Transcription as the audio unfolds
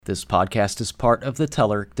This podcast is part of the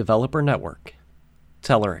Telerik Developer Network.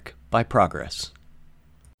 Telerik by Progress.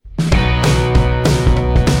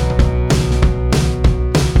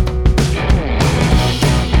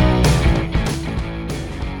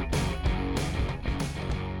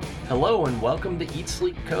 Hello and welcome to Eat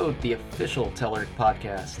Sleep Code, the official Telerik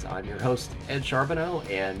podcast. I'm your host, Ed Charbonneau,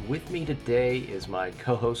 and with me today is my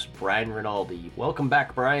co-host, Brian Rinaldi. Welcome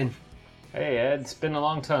back, Brian. Hey, Ed. It's been a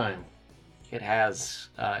long time. It has.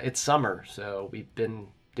 It's summer, so we've been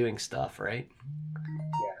doing stuff, right?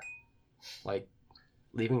 Yeah. Like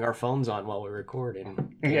leaving our phones on while we record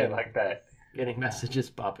and like that. Getting messages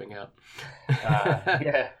popping up.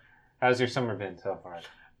 Yeah. How's your summer been so far?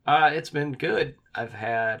 It's been good. I've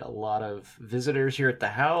had a lot of visitors here at the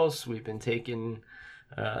house. We've been taking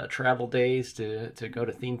travel days to go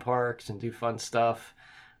to theme parks and do fun stuff.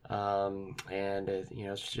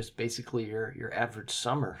 It's just basically your average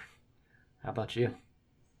summer. How about you?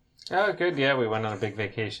 Oh, good. Yeah, we went on a big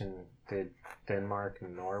vacation. Did Denmark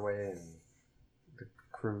and Norway and the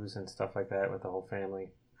cruise and stuff like that with the whole family.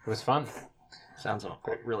 It was fun. Sounds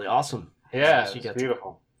really awesome. Yeah, it's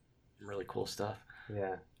beautiful. Really cool stuff.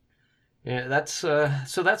 Yeah. Yeah, that's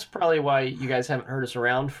probably why you guys haven't heard us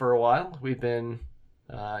around for a while. We've been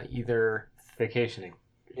either vacationing.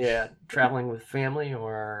 Yeah, traveling with family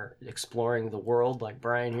or exploring the world like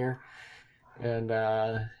Brian here. And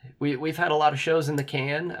we've had a lot of shows in the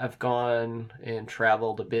can. I've gone and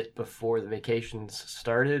traveled a bit before the vacations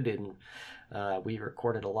started, and we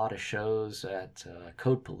recorded a lot of shows at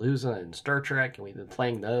Codepalooza and Star Trek, and we've been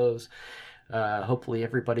playing those. Hopefully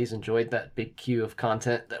everybody's enjoyed that big queue of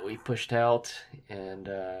content that we pushed out, and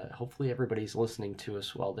hopefully everybody's listening to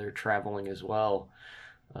us while they're traveling as well.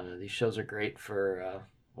 These shows are great for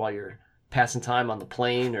while you're passing time on the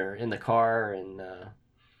plane or in the car, and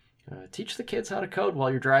teach the kids how to code while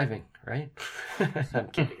you're driving, right? I'm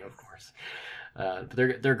kidding, of course. But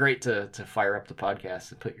they're great to fire up the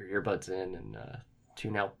podcast and put your earbuds in and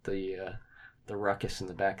tune out the ruckus in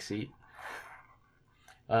the back seat.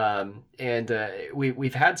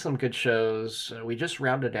 We've had some good shows. We just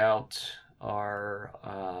rounded out our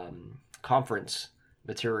conference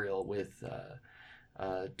material with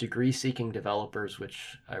degree-seeking developers,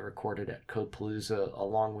 which I recorded at Codepalooza,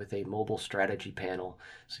 along with a mobile strategy panel.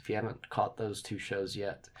 So if you haven't caught those two shows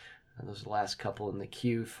yet, those are the last couple in the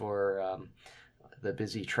queue for the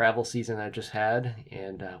busy travel season I just had,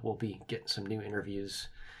 and we'll be getting some new interviews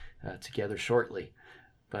together shortly.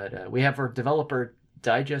 But we have our Developer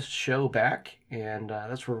Digest show back, and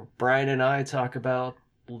that's where Brian and I talk about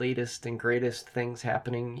latest and greatest things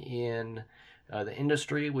happening in the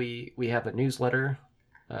industry. We have a newsletter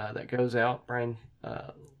that goes out. Brian,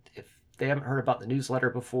 if they haven't heard about the newsletter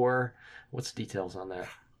before, what's the details on that?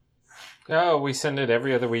 Oh, we send it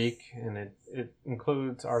every other week, and it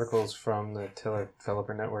includes articles from the Telerik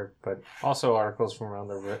Developer Network, but also articles from around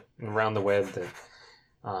the web that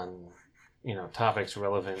on topics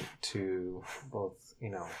relevant to both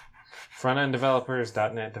front-end developers,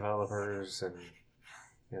 .NET developers, and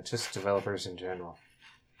just developers in general.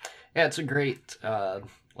 Yeah, it's a great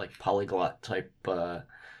polyglot type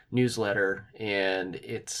newsletter, and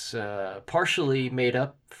it's partially made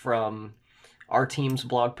up from our team's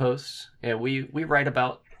blog posts, and we write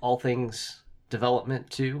about all things development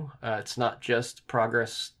too. It's not just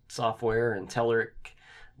Progress software and Telerik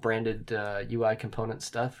branded UI component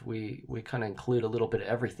stuff. We kind of include a little bit of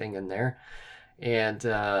everything in there, and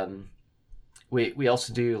we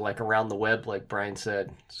also do like around the web, like Brian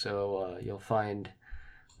said. So you'll find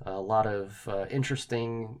a lot of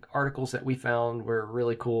interesting articles that we found were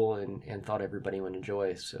really cool and thought everybody would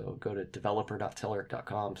enjoy. So go to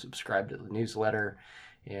developer.telerik.com, subscribe to the newsletter,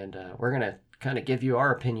 and we're going to kind of give you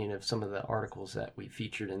our opinion of some of the articles that we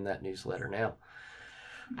featured in that newsletter now.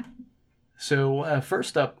 So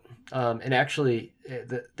first up, and actually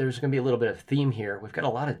there's going to be a little bit of theme here. We've got a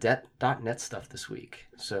lot of .NET stuff this week.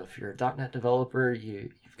 So if you're a .NET developer,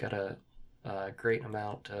 you've got a great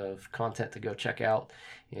amount of content to go check out.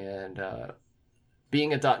 And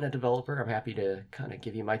being a .NET developer, I'm happy to kind of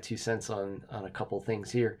give you my 2 cents on a couple things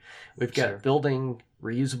here. We've got building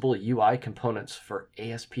reusable UI components for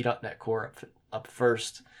ASP.NET Core up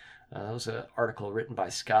first. That was an article written by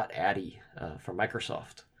Scott Addy from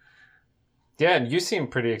Microsoft. Yeah, and you seem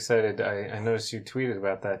pretty excited. I noticed you tweeted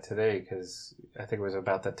about that today because I think it was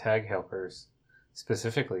about the tag helpers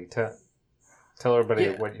specifically. Tell everybody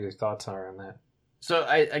what your thoughts are on that. So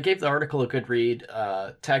I gave the article a good read.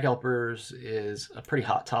 Tag helpers is a pretty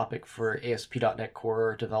hot topic for ASP.NET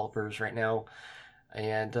Core developers right now.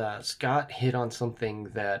 And Scott hit on something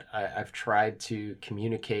that I've tried to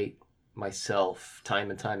communicate myself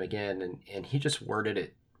time and time again, and he just worded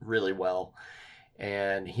it really well.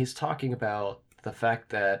 And he's talking about the fact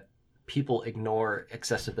that people ignore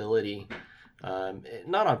accessibility,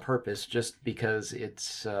 not on purpose, just because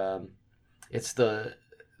it's the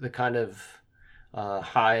kind of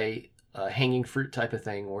high hanging fruit type of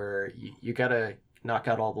thing where you got to knock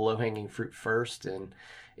out all the low hanging fruit first, and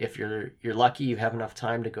if you're lucky, you have enough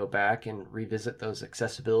time to go back and revisit those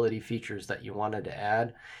accessibility features that you wanted to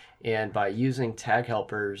add. And by using tag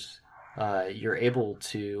helpers, you're able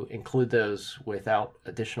to include those without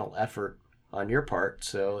additional effort on your part.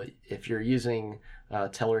 So if you're using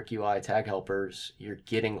Telerik UI tag helpers, you're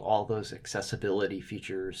getting all those accessibility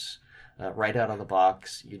features right out of the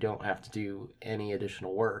box. You don't have to do any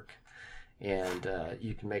additional work, and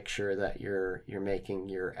you can make sure that you're making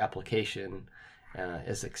your application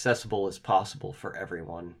as accessible as possible for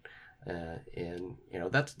everyone. And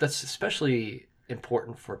that's especially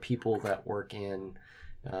important for people that work in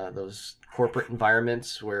those corporate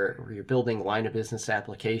environments where you're building line of business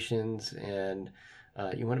applications, and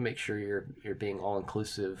you want to make sure you're being all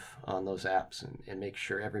inclusive on those apps, and make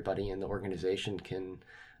sure everybody in the organization can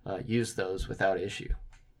use those without issue.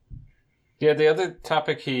 Yeah, the other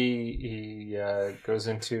topic he goes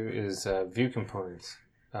into is view components.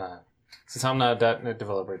 Since I'm not a .NET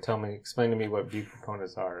developer, explain to me what view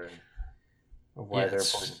components are and why they're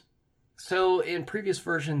important. So in previous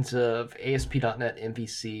versions of ASP.NET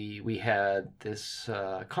MVC, we had this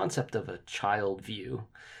concept of a child view.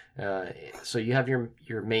 So you have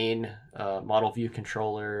your main model view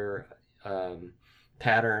controller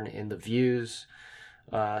pattern in the views.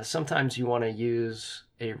 Sometimes you want to use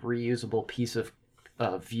a reusable piece of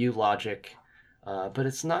view logic, but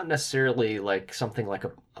it's not necessarily like something like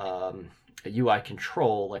a UI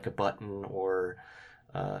control, like a button or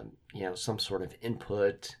some sort of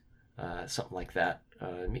input. Something like that.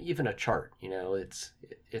 Even a chart,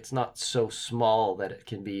 it's not so small that it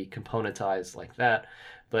can be componentized like that,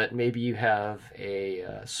 but maybe you have a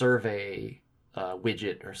survey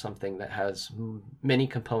widget or something that has many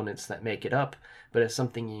components that make it up, but it's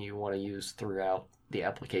something you want to use throughout the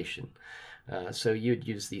application. So you'd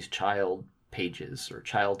use these child pages or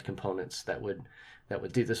child components that would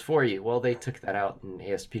do this for you. Well, they took that out in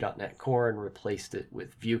ASP.NET Core and replaced it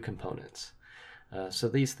with view components. So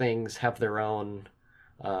these things have their own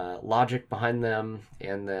logic behind them,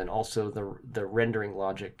 and then also the rendering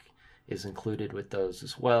logic is included with those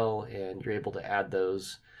as well, and you're able to add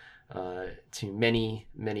those to many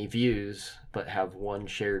views, but have one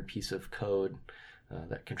shared piece of code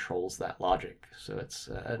that controls that logic. So it's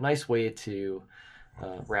a nice way to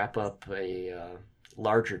wrap up a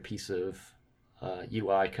larger piece of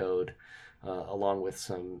UI code along with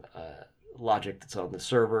some logic that's on the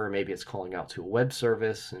server. Maybe it's calling out to a web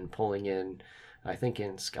service and pulling in, I think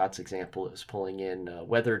in Scott's example, it was pulling in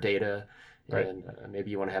weather data, right. And maybe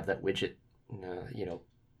you want to have that widget,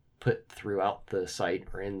 put throughout the site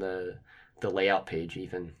or in the layout page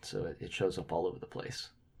even, so it shows up all over the place.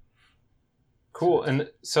 Cool. And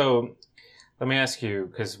so let me ask you,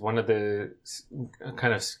 because one of the,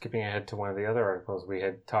 kind of skipping ahead to one of the other articles, we're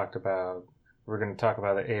going to talk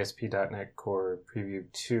about the ASP.NET Core Preview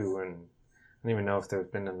 2, and I don't even know if there's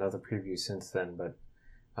been another preview since then, but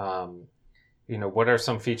what are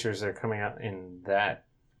some features that are coming out in that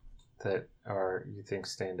are, you think,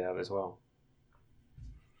 stand out as well?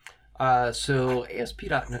 So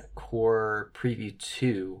ASP.NET Core Preview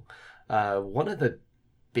 2, one of the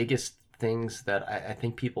biggest things that I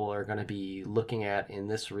think people are going to be looking at in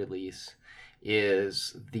this release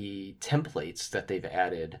is the templates that they've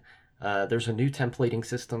added. There's a new templating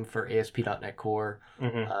system for ASP.NET Core.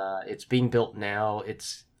 Mm-hmm. It's being built now.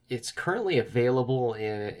 It's currently available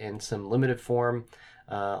in some limited form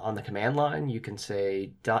on the command line. You can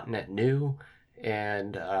say .NET New,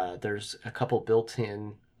 and there's a couple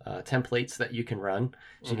built-in templates that you can run.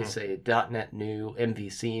 So you can say .NET New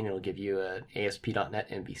MVC, and it'll give you an ASP.NET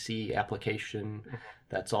MVC application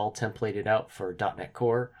that's all templated out for .NET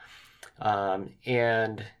Core.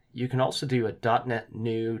 And you can also do a .NET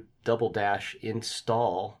New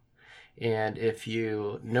 --install. And if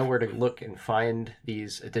you know where to look and find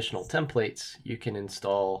these additional templates, you can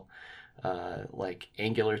install like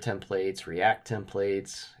Angular templates, React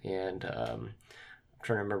templates, and I'm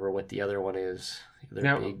trying to remember what the other one is.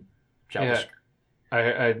 They're big JavaScript.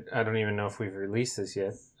 Yeah, I don't even know if we've released this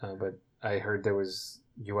yet, but I heard there was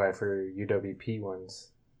UI for UWP ones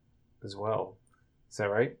as well. Is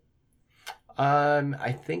that right?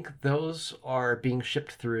 I think those are being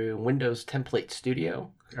shipped through Windows Template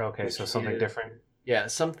Studio. Okay, so something different. Yeah,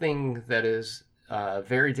 something that is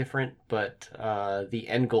very different, but the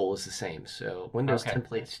end goal is the same. So Windows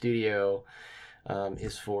Template Studio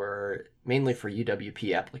is for mainly for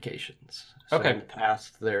UWP applications. So Okay. in the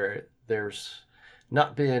past, there's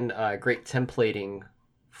not been great templating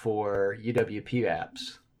for UWP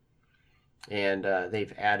apps, and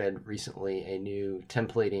they've added recently a new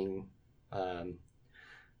templating um,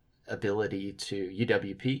 ability to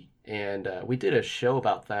UWP, and we did a show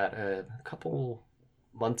about that a couple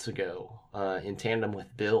months ago in tandem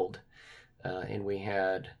with Build,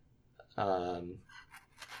 and um,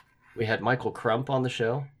 we had Michael Crump on the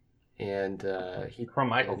show, and From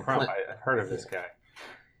Michael and Crump, Clint, I've heard of this guy.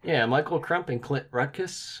 yeah, Michael Crump and Clint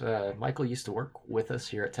Rutkus. Michael used to work with us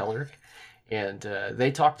here at Telerik, and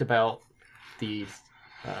they talked about the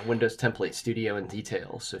Windows Template Studio in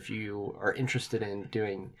detail. So if you are interested in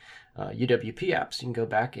doing UWP apps, you can go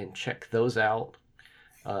back and check those out.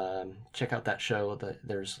 Check out that show.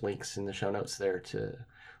 There's links in the show notes there to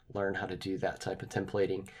learn how to do that type of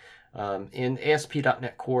templating. In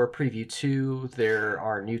ASP.NET Core Preview 2, there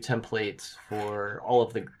are new templates for all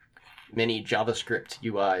of the many JavaScript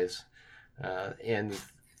UIs. And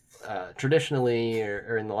traditionally,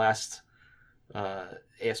 or in the last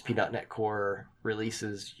ASP.NET Core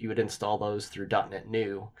releases, you would install those through .NET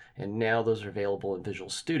New, and now those are available in Visual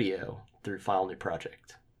Studio through File New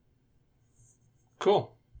Project.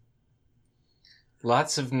 Cool.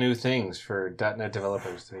 Lots of new things for .NET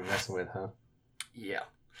developers to be messing with, huh? Yeah.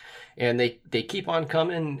 And they keep on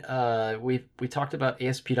coming. We talked about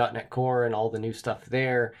ASP.NET Core and all the new stuff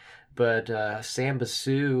there, but Sam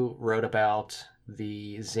Basu wrote about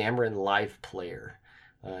the Xamarin Live Player.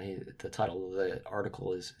 The title of the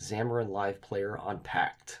article is Xamarin Live Player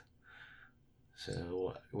Unpacked.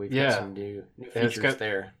 So we've got some new features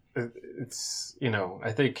there. It's,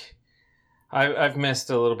 I think I've messed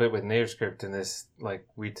a little bit with NativeScript in this. Like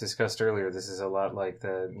we discussed earlier, this is a lot like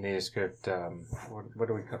the NativeScript. What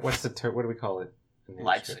do we call? What's the term? What do we call it?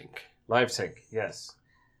 LiveSync. LiveSync, yes,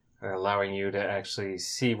 allowing you to actually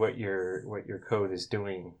see what your code is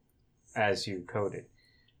doing as you code it,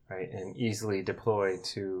 right, and easily deploy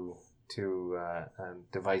to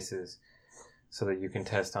devices, so that you can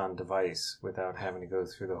test on device without having to go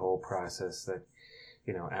through the whole process that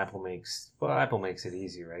Apple makes. Well, Apple makes it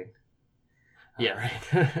easy, right? Yeah,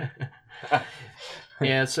 right.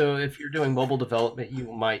 Yeah, so if you're doing mobile development,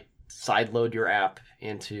 you might sideload your app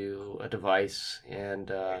into a device,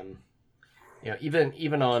 and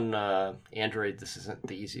even on Android, this isn't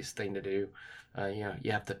the easiest thing to do.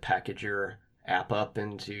 You have to package your app up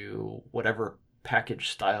into whatever package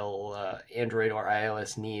style Android or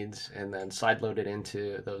iOS needs, and then sideload it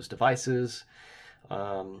into those devices.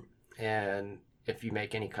 And if you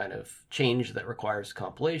make any kind of change that requires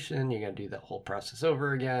compilation, you're going to do that whole process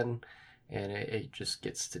over again, and it just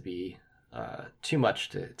gets to be too much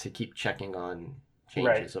to keep checking on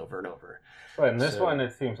changes over and over. Well, and this one,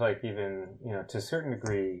 it seems like even, to a certain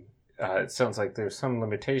degree, it sounds like there's some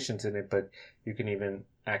limitations in it, but you can even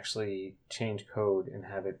actually change code and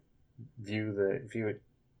have it view it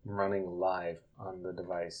running live on the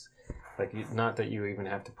device. Like, not that you even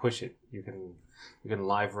have to push it. You can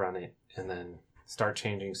live run it and then start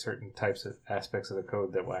changing certain types of aspects of the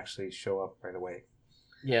code that will actually show up right away.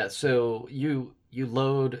 Yeah, so you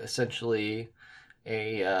load essentially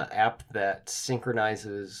a app that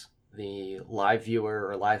synchronizes the live viewer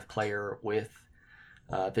or live player with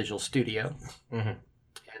Visual Studio. Mm-hmm.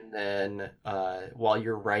 And then while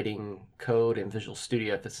you're writing code in Visual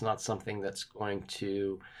Studio, if it's not something that's going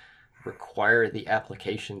to require the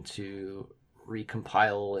application to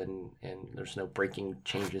recompile and there's no breaking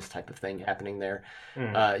changes type of thing happening there,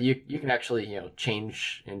 you can actually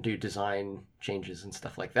change and do design changes and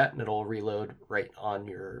stuff like that, and it'll reload right on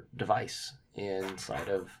your device inside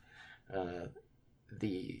of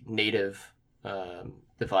the native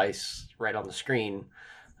device right on the screen,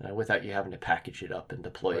 without you having to package it up and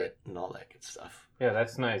deploy it and all that good stuff. Yeah,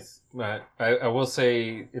 that's nice. But I will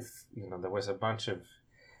say, if there was a bunch of,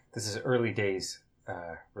 this is early days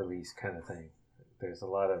release kind of thing. There's a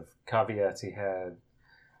lot of caveats he had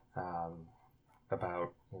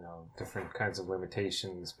about different kinds of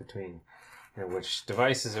limitations between which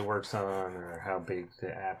devices it works on, or how big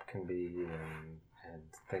the app can be, and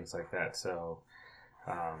things like that. So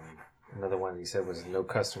another one he said was no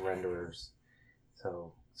custom renderers.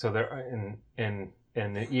 So there, and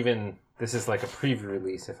even this is like a preview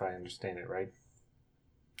release, if I understand it right.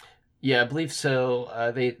 Yeah, I believe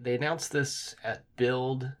so. They announced this at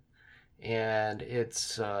Build, and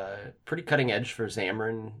it's pretty cutting edge for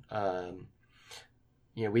Xamarin.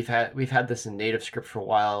 We've had this in NativeScript for a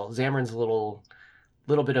while. Xamarin's a little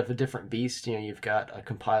bit of a different beast. You've got a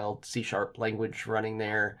compiled C# language running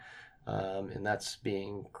there, and that's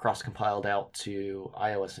being cross-compiled out to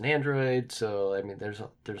iOS and Android. So I mean, there's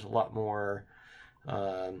a lot more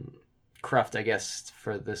craft, I guess,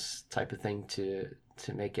 for this type of thing to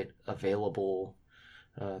make it available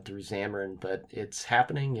through Xamarin, but it's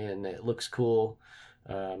happening and it looks cool.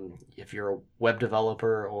 If you're a web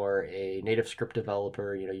developer or a native script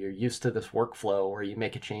developer, you're used to this workflow where you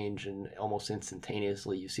make a change and almost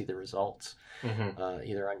instantaneously you see the results,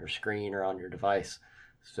 either on your screen or on your device.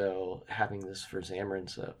 So having this for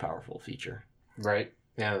Xamarin's a powerful feature. Right.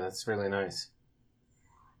 Yeah, that's really nice.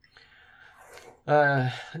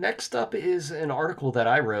 Next up is an article that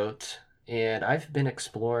I wrote, and I've been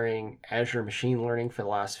exploring Azure Machine Learning for the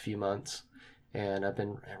last few months. And I've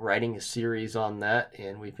been writing a series on that,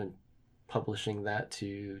 and we've been publishing that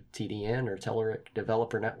to TDN, or Telerik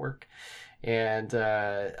Developer Network. And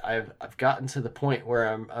I've gotten to the point where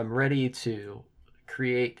I'm ready to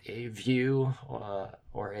create a view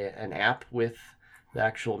or an app with the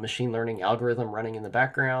actual machine learning algorithm running in the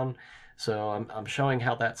background. So I'm showing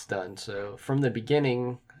how that's done. So from the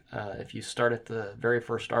beginning, if you start at the very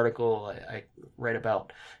first article, I write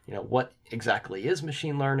about what exactly is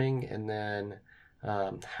machine learning, and then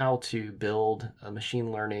how to build a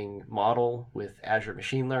machine learning model with Azure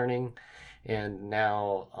Machine Learning. And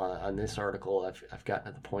now on this article, I've gotten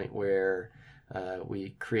to the point where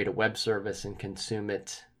we create a web service and consume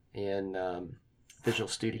it in Visual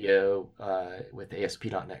Studio with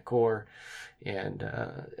ASP.NET Core. And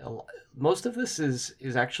most of this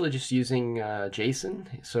is actually just using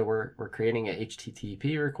JSON. So we're creating a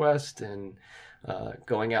HTTP request and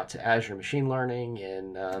going out to Azure Machine Learning.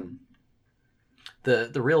 And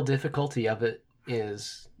the real difficulty of it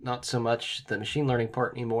is not so much the machine learning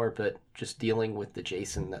part anymore, but just dealing with the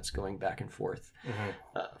JSON that's going back and forth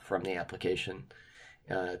from the application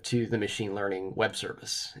to the machine learning web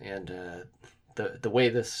service. And the way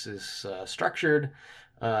this is structured,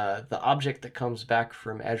 the object that comes back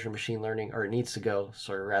from Azure Machine Learning, or needs to go,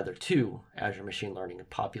 to Azure Machine Learning and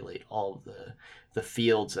populate all of the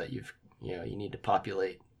fields that you need to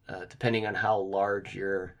populate, depending on how large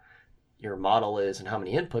your model is and how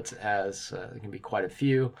many inputs it has. There can be quite a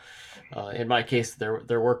few. In my case,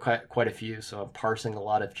 there were quite a few, so I'm parsing a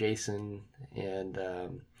lot of JSON, and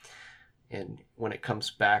when it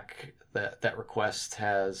comes back, that request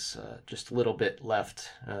has just a little bit left,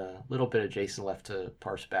 a little bit of JSON left to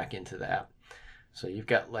parse back into the app. So you've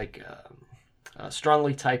got like a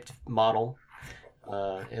strongly typed model,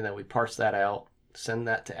 and then we parse that out, send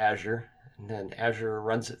that to Azure, and then Azure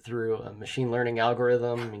runs it through a machine learning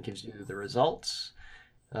algorithm and gives you the results.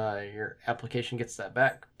 Your application gets that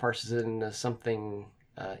back, parses it into something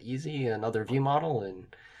easy, another view model, and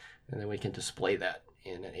then we can display that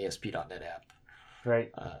in an ASP.NET app.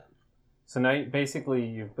 Right. So now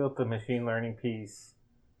you've built the machine learning piece,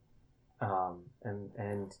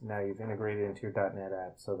 and now you've integrated into your .NET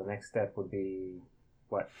app. So the next step would be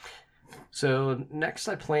what? So next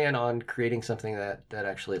I plan on creating something that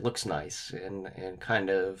actually looks nice and kind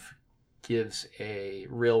of gives a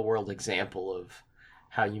real world example of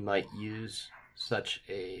how you might use such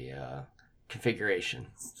a configuration.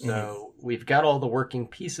 So we've got all the working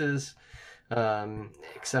pieces,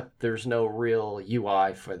 except there's no real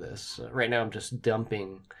UI for this. Right now I'm just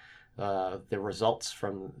dumping the results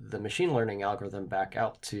from the machine learning algorithm back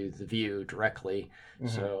out to the view directly.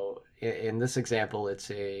 So in this example, it's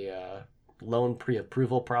a loan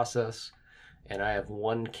pre-approval process, and I have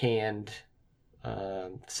one canned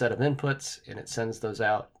set of inputs, and it sends those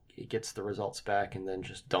out. It gets the results back and then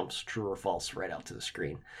just dumps true or false right out to the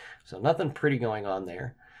screen. So nothing pretty going on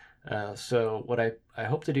there. So what I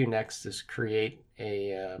hope to do next is create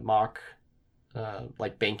a mock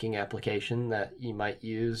like banking application that you might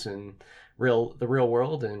use in the real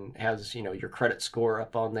world, and has your credit score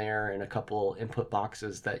up on there and a couple input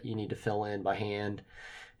boxes that you need to fill in by hand,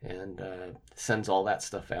 and sends all that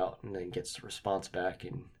stuff out and then gets the response back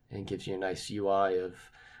and gives you a nice UI of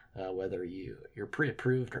whether you're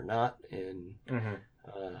pre-approved or not, and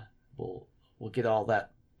we'll get all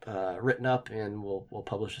that written up, and we'll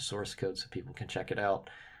publish a source code so people can check it out.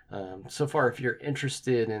 So far, if you're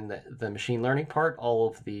interested in the machine learning part, all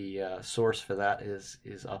of the source for that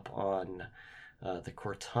is up on the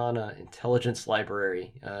Cortana Intelligence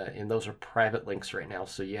Library, and those are private links right now,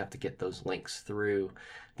 so you have to get those links through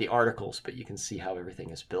the articles, but you can see how everything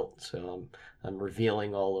is built. So I'm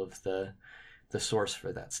revealing all of the source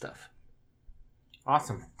for that stuff.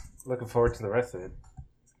 Awesome. Looking forward to the rest of it.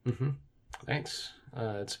 Thanks.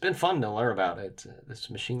 It's been fun to learn about it. This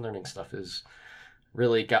machine learning stuff has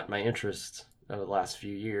really got my interest over the last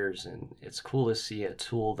few years, and it's cool to see a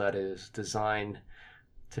tool that is designed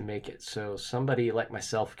to make it so somebody like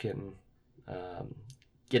myself can um,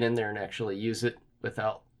 get in there and actually use it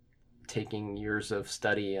without taking years of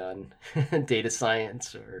study on data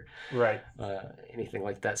science or Right. anything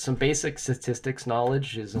like that. Some basic statistics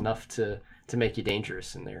knowledge is enough to make you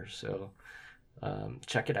dangerous in there. So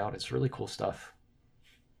check it out. It's really cool stuff.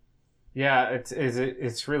 Yeah,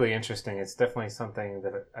 it's really interesting. It's definitely something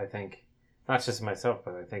that I think, not just myself,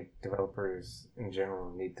 but I think developers in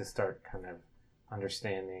general need to start kind of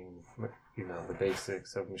understanding, the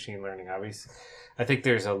basics of machine learning. Obviously, I think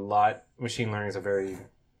there's a lot. Machine learning is a very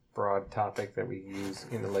broad topic that we use.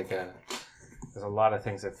 There's a lot of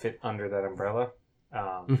things that fit under that umbrella,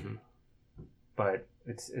 but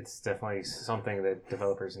it's definitely something that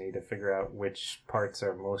developers need to figure out which parts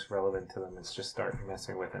are most relevant to them and just start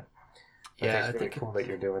messing with it. Yeah, I think it's really cool that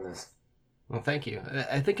you're doing this. Well, thank you.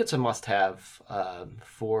 I think it's a must-have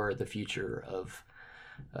for the future of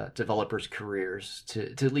developers' careers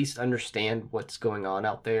to at least understand what's going on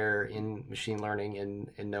out there in machine learning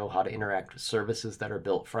and know how to interact with services that are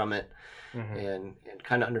built from it, and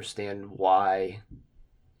kind of understand why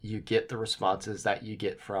you get the responses that you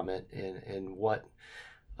get from it, and what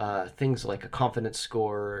things like a confidence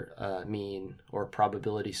score mean, or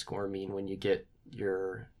probability score mean when you get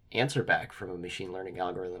your answer back from a machine learning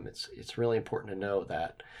algorithm. It's really important to know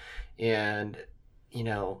that. And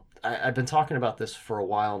I've been talking about this for a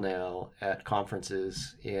while now at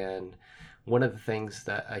conferences, and one of the things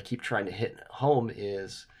that I keep trying to hit home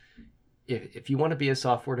is if you want to be a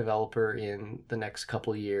software developer in the next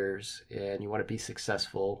couple of years and you want to be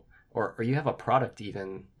successful, or you have a product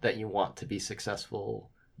even that you want to be successful,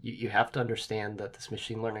 you have to understand that this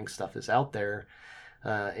machine learning stuff is out there.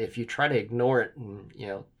 If you try to ignore it and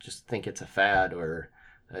just think it's a fad, or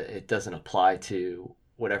it doesn't apply to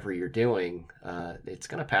whatever you're doing, it's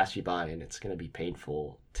going to pass you by, and it's going to be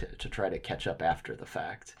painful to try to catch up after the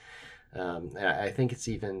fact. And I think it's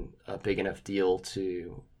even a big enough deal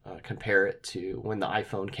to compare it to when the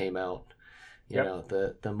iPhone came out.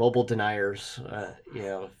 The mobile deniers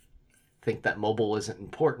think that mobile isn't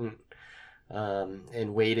important,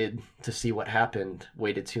 and waited to see what happened,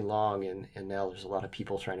 waited too long, and now there's a lot of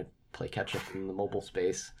people trying to play catch up in the mobile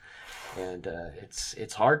space, and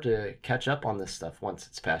it's hard to catch up on this stuff once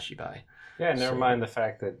it's passed you by. Yeah, never mind the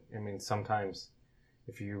fact that sometimes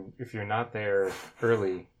if you're not there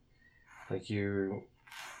early,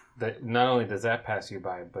 that not only does that pass you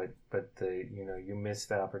by, but you miss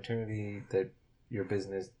the opportunity that your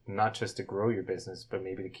business, not just to grow your business, but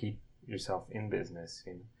maybe to keep yourself in business.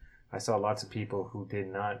 I saw lots of people who did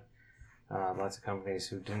not, lots of companies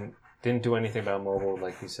who didn't do anything about mobile,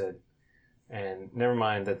 like you said, and never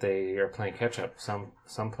mind that they are playing catch up.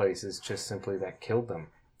 Some places just simply that killed them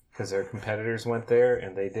because their competitors went there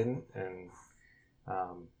and they didn't, and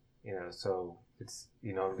so it's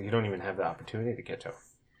you don't even have the opportunity to catch up.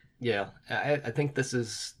 Yeah, I think this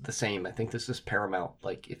is the same. I think this is paramount.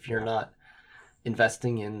 Like, if you're not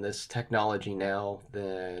investing in this technology now,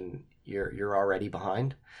 then you're already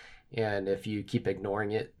behind. And if you keep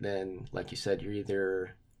ignoring it, then, like you said, you're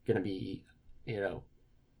either going to be,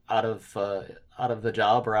 out of the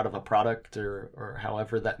job, or out of a product, or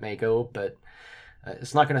however that may go. But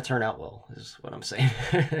it's not going to turn out well, is what I'm saying.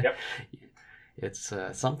 Yep. It's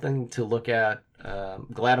something to look at.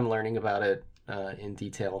 Glad I'm learning about it in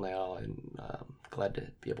detail now, and glad to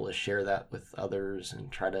be able to share that with others and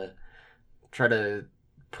try to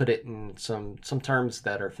put it in some terms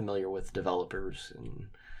that are familiar with developers. And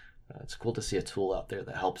it's cool to see a tool out there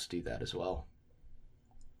that helps do that as well.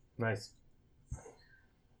 Nice.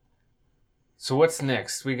 So what's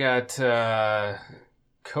next? We got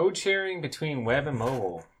code sharing between web and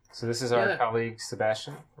mobile. So this is our colleague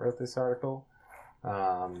Sebastian wrote this article.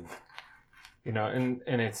 And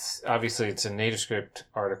it's obviously it's a NativeScript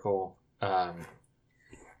article. And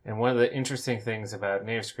one of the interesting things about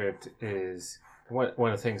NativeScript is one of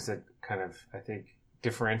the things that kind of, I think,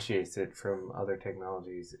 differentiates it from other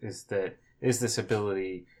technologies is this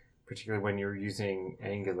ability, particularly when you're using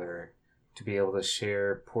Angular, to be able to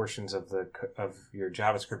share portions of your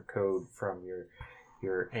JavaScript code from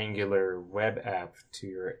your Angular web app to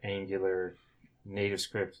your Angular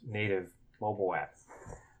NativeScript native mobile app.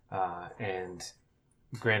 And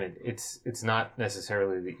granted, it's not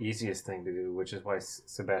necessarily the easiest thing to do, which is why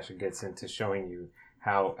Sebastian gets into showing you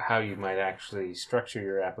how you might actually structure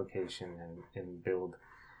your application and build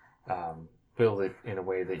it in a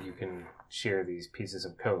way that you can share these pieces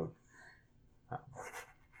of code.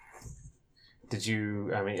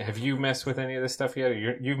 Have you messed with any of this stuff yet?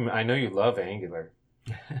 I know you love Angular.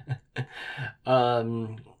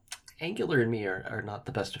 Angular and me are not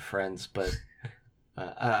the best of friends, but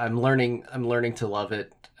I'm learning to love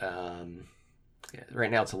it.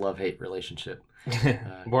 right now it's a love-hate relationship.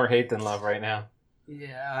 More hate than love right now.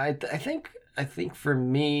 Yeah, I think for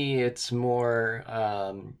me it's more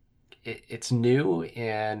it's new,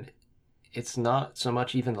 and it's not so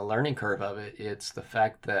much even the learning curve of it. It's the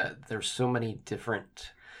fact that there's so many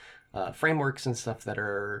different frameworks and stuff that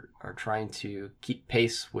are trying to keep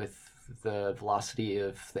pace with the velocity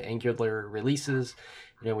of the Angular releases.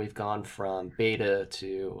 We've gone from beta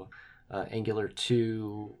to Angular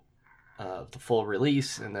 2, the full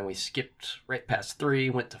release, and then we skipped right past 3,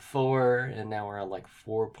 went to 4, and now we're on like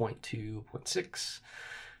 4.2.6,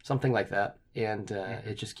 something like that. And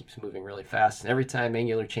it just keeps moving really fast. And every time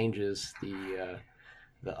Angular changes, the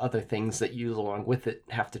other things that use along with it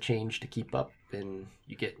have to change to keep up, and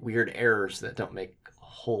you get weird errors that don't make a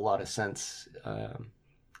whole lot of sense, at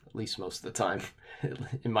least most of the time,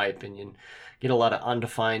 in my opinion. Get a lot of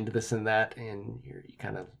undefined this and that, and you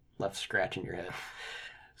kind of left scratching your head.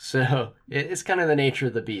 So it's kind of the nature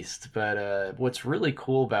of the beast. But what's really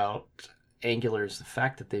cool about Angular is the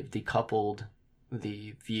fact that they've decoupled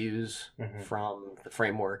the views from the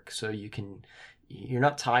framework, so you're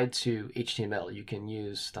not tied to HTML. You can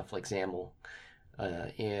use stuff like XAML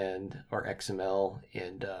or XML,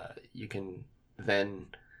 and you can then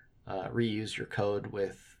reuse your code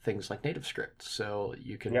with things like NativeScript. So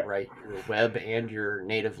you can write your web and your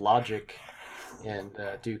native logic and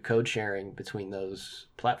do code sharing between those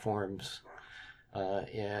platforms.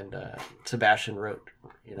 And Sebastian wrote,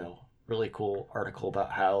 really cool article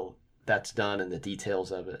about how that's done and the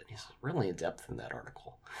details of it. He's really in depth in that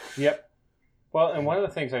article. Yep. Well, and one of the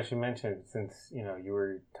things I should mention, since you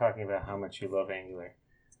were talking about how much you love Angular,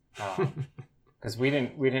 because we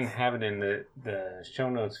didn't have it in the show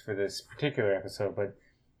notes for this particular episode, but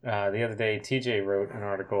the other day TJ wrote an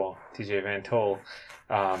article, TJ Van Tol,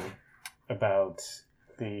 about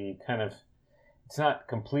the kind of, it's not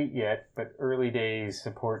complete yet, but early days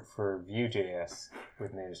support for Vue.js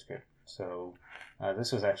with NativeScript. So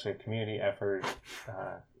this was actually a community effort,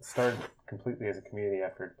 started completely as a community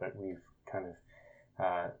effort, but we've kind of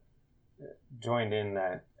joined in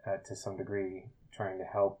that to some degree, trying to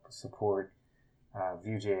help support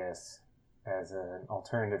Vue.js as an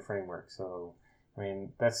alternative framework. So, I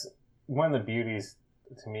mean, that's one of the beauties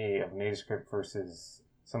to me of NativeScript versus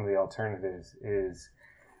some of the alternatives, is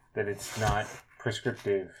that it's not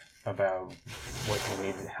prescriptive about what you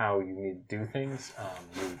need, how you need to do things.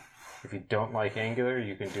 If you don't like Angular,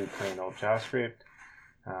 you can do plain old JavaScript,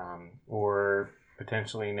 or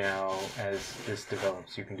potentially now, as this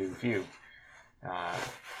develops, you can do Vue.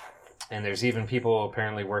 And there's even people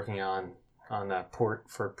apparently working on a port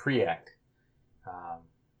for Preact.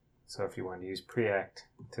 So if you want to use Preact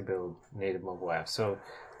to build native mobile apps. So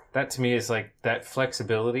that to me is like, that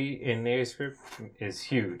flexibility in NativeScript is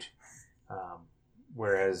huge.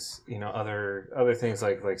 Whereas, other things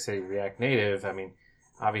like say React Native, I mean,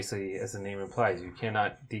 obviously, as the name implies, you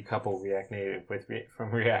cannot decouple React Native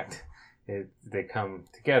from React. They come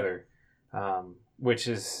together, which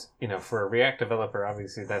is, for a React developer,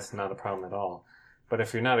 obviously that's not a problem at all. But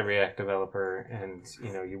if you're not a React developer and,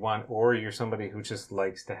 you want, or you're somebody who just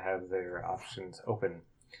likes to have their options open,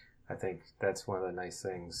 I think that's one of the nice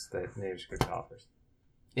things that NativeScript offers.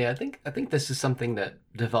 Yeah, I think this is something that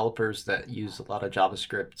developers that use a lot of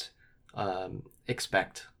JavaScript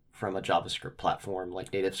expect from a JavaScript platform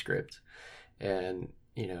like NativeScript. And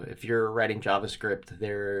if you're writing JavaScript,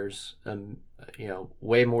 there's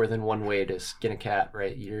way more than one way to skin a cat,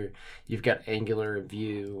 right? You've got Angular and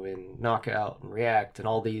Vue and Knockout and React and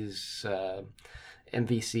all these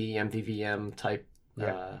MVC, MVVM type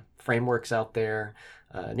frameworks out there.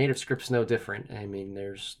 NativeScript's no different. I mean,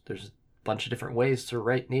 there's a bunch of different ways to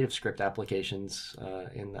write NativeScript applications,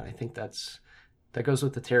 and I think that goes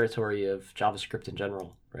with the territory of JavaScript in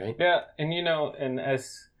general, right? Yeah, and and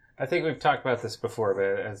as I think we've talked about this before,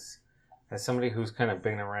 but as somebody who's kind of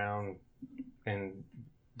been around in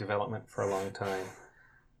development for a long time,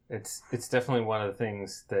 it's definitely one of the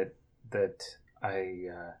things that I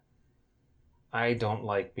don't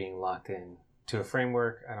like being locked in to a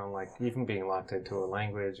framework. I don't like even being locked into a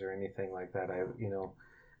language or anything like that.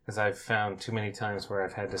 Because I've found too many times where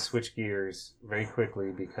I've had to switch gears very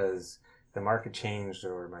quickly because the market changed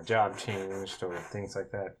or my job changed or things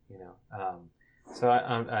like that. So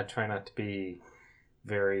I try not to be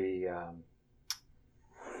very,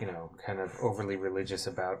 kind of overly religious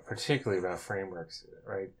particularly about frameworks,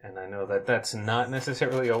 right? And I know that that's not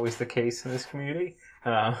necessarily always the case in this community.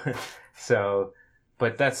 But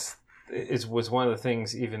was one of the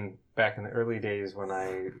things even back in the early days when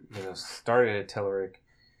I, started at Telerik,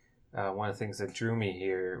 one of the things that drew me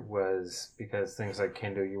here was because things like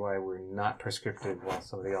Kendo UI were not prescriptive, while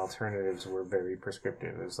some of the alternatives were very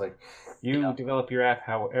prescriptive. It was like, you develop your app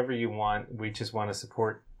however you want. We just want to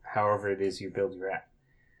support however it is you build your app.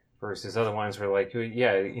 Versus other ones were like,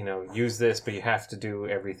 yeah, use this, but you have to do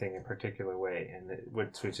everything a particular way, and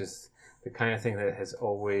which is the kind of thing that has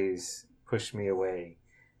always pushed me away.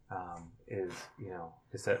 Is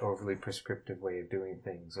that overly prescriptive way of doing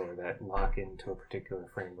things, or that lock into a particular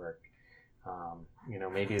framework.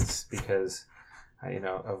 Maybe it's because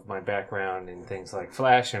of my background in things like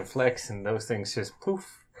Flash and Flex, and those things just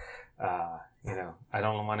poof. I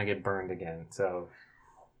don't want to get burned again. So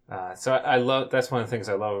I love, that's one of the things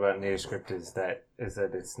I love about NativeScript is that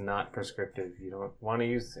it's not prescriptive. You don't want to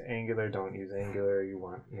use Angular, don't use Angular. You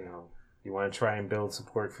want to try and build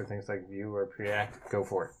support for things like Vue or Preact, go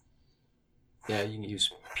for it. Yeah, you can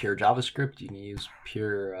use pure JavaScript. You can use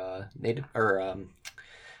pure native or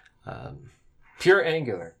pure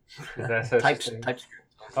Angular. Is that TypeScript.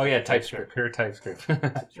 Oh yeah, TypeScript. Pure TypeScript.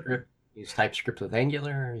 TypeScript. Use TypeScript with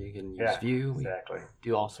Angular. You can use Vue. Exactly.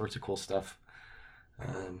 Do all sorts of cool stuff.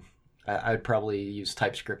 I'd probably use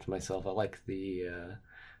TypeScript myself. I like the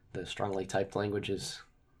strongly typed languages.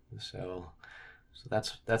 So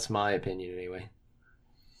that's my opinion anyway.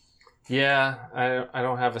 Yeah, I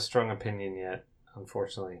don't have a strong opinion yet,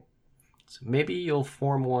 unfortunately. So maybe you'll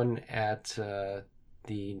form one at the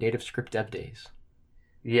NativeScript Dev Days.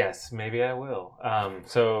 Yes, maybe I will.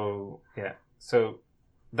 So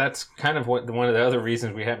that's kind of one of the other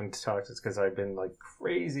reasons we haven't talked is because I've been like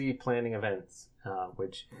crazy planning events,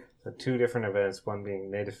 which are 2 different events, one being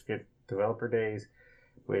NativeScript Developer Days,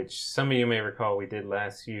 which some of you may recall we did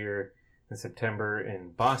last year in September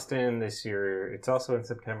in Boston. This year it's also in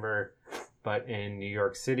September, but in New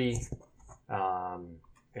York City.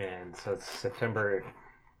 And so it's September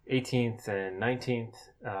 18th and 19th,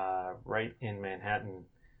 right in Manhattan,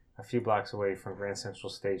 a few blocks away from Grand Central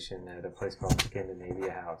Station at a place called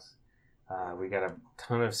Scandinavia House. We got a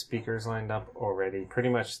ton of speakers lined up already. Pretty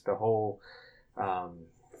much the whole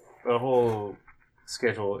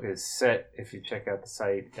schedule is set. If you check out the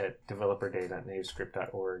site at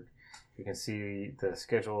developerday.nativescript.org, you can see the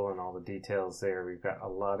schedule and all the details there. We've got a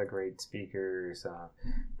lot of great speakers,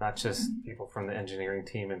 not just people from the engineering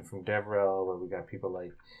team and from DevRel, but we got people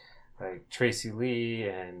like Tracy Lee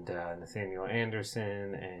and Nathaniel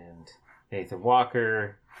Anderson and Nathan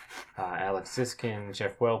Walker, Alex Ziskin,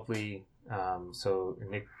 Jeff Welpley, so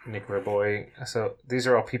Nick Raboy. So these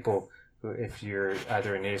are all people who, if you're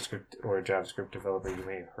either a NativeScript or a JavaScript developer, you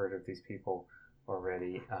may have heard of these people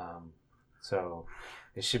already. So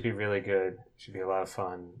it should be really good. It should be a lot of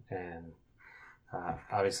fun, and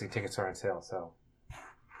obviously tickets are on sale. So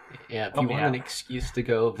yeah, if you want an excuse to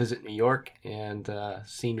go visit New York and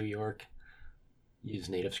see New York, use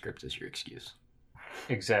NativeScript as your excuse.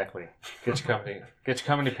 Exactly. Get your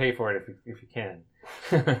company to pay for it if you can.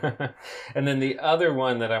 And then the other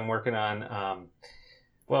one that I'm working on,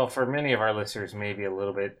 well, for many of our listeners, maybe a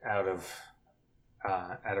little bit out of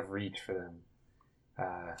reach for them,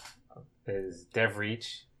 is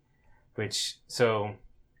DevReach, so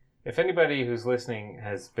if anybody who's listening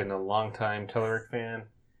has been a long time Telerik fan,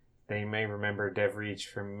 they may remember DevReach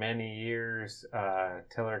for many years.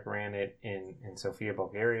 Telerik ran it in Sofia,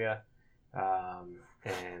 Bulgaria,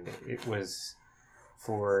 and it was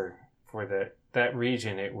for that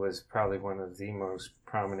region. It was probably one of the most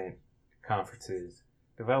prominent conferences,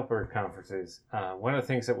 developer conferences. One of the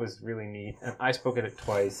things that was really neat, and I spoke at it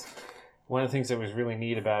twice. One of the things that was really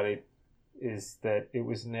neat about it is that it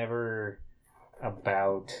was never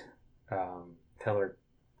about Telerik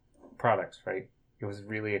products, right? It was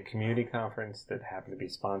really a community conference that happened to be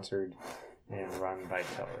sponsored and run by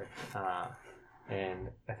Telerik. And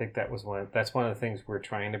I think that's one of the things we're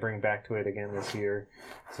trying to bring back to it again this year.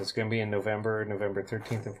 So it's going to be in November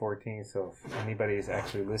 13th and 14th. So if anybody is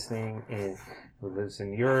actually listening and who lives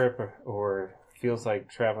in Europe or feels like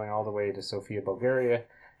traveling all the way to Sofia, Bulgaria,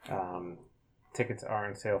 tickets are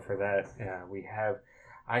on sale for that.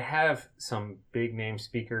 I have some big name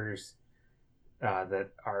speakers that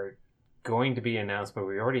are going to be announced, but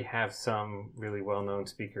we already have some really well-known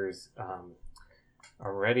speakers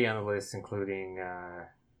already on the list, including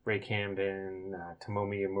Ray Camden,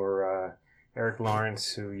 Tomomi Yamura, Eric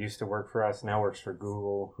Lawrence, who used to work for us, now works for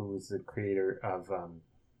Google, who is the creator of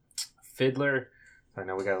Fiddler. So I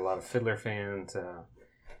know we got a lot of Fiddler fans,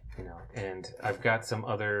 and I've got some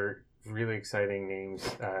other really exciting names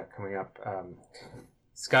coming up.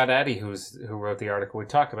 Scott Addy, who wrote the article we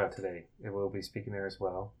talked about today, it will be speaking there as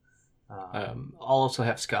well. I'll also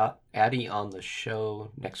have Scott Addy on the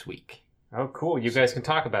show next week. Oh, cool! You guys can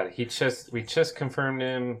talk about it. We just confirmed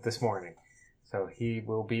him this morning, so he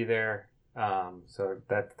will be there. So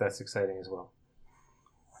that's exciting as well.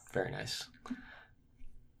 Very nice.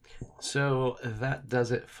 So that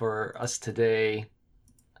does it for us today.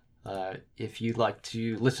 If you'd like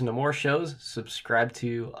to listen to more shows, subscribe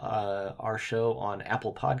to our show on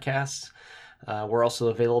Apple Podcasts. We're also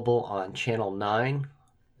available on Channel 9.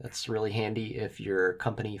 That's really handy if your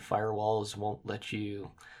company firewalls won't let you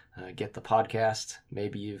get the podcast.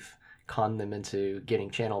 Maybe you've conned them into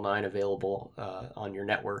getting Channel 9 available on your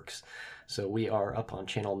networks. So we are up on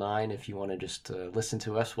Channel 9 if you want to just listen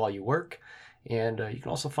to us while you work. And you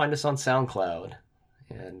can also find us on SoundCloud.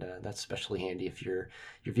 And that's especially handy if you're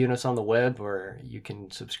viewing us on the web, or you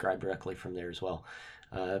can subscribe directly from there as well.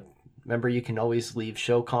 Remember, you can always leave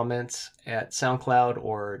show comments at SoundCloud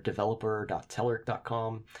or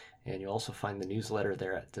developer.telerik.com, and you'll also find the newsletter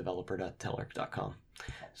there at developer.telerik.com.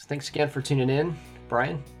 So thanks again for tuning in.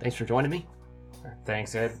 Brian, thanks for joining me.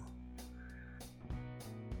 Thanks, Ed.